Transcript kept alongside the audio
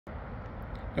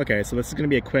Okay, so this is going to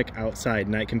be a quick outside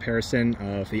night comparison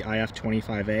of the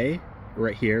if25a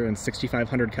right here in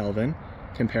 6500 Kelvin,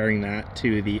 comparing that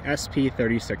to the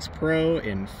Sp36 Pro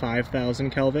in 5000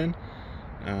 Kelvin.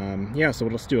 Yeah, so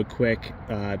we'll just do a quick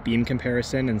beam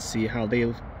comparison and see how they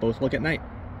both look at night.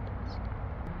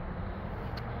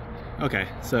 Okay,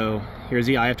 so here's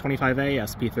the if25a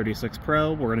Sp36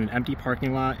 Pro. We're in an empty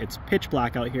parking lot. It's pitch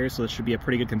black out here, so this should be a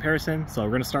pretty good comparison. So we're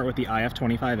going to start with the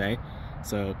if25a.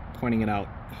 So pointing it out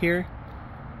here,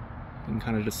 you can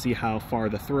kind of just see how far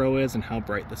the throw is and how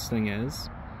bright this thing is.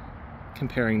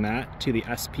 Comparing that to the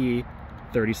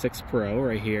Sp36 Pro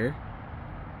right here.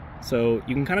 So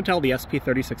you can kind of tell the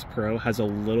Sp36 Pro has a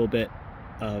little bit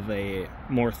of a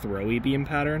more throwy beam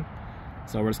pattern.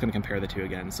 So we're just going to compare the two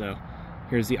again. So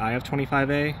here's the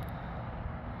if25a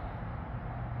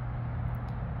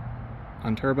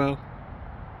on turbo,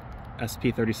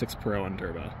 Sp36 Pro on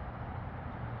turbo.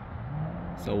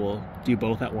 So we'll do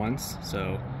both at once.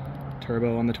 So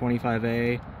turbo on the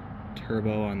 25a,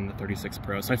 turbo on the 36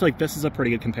 Pro. So I feel like this is a pretty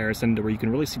good comparison to where you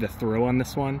can really see the throw on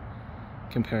this one,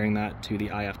 comparing that to the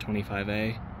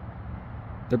if25a.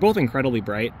 They're both incredibly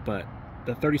bright, but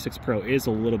the 36 Pro is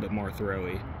a little bit more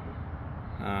throwy.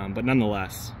 But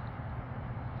nonetheless,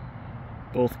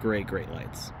 both great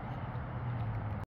lights.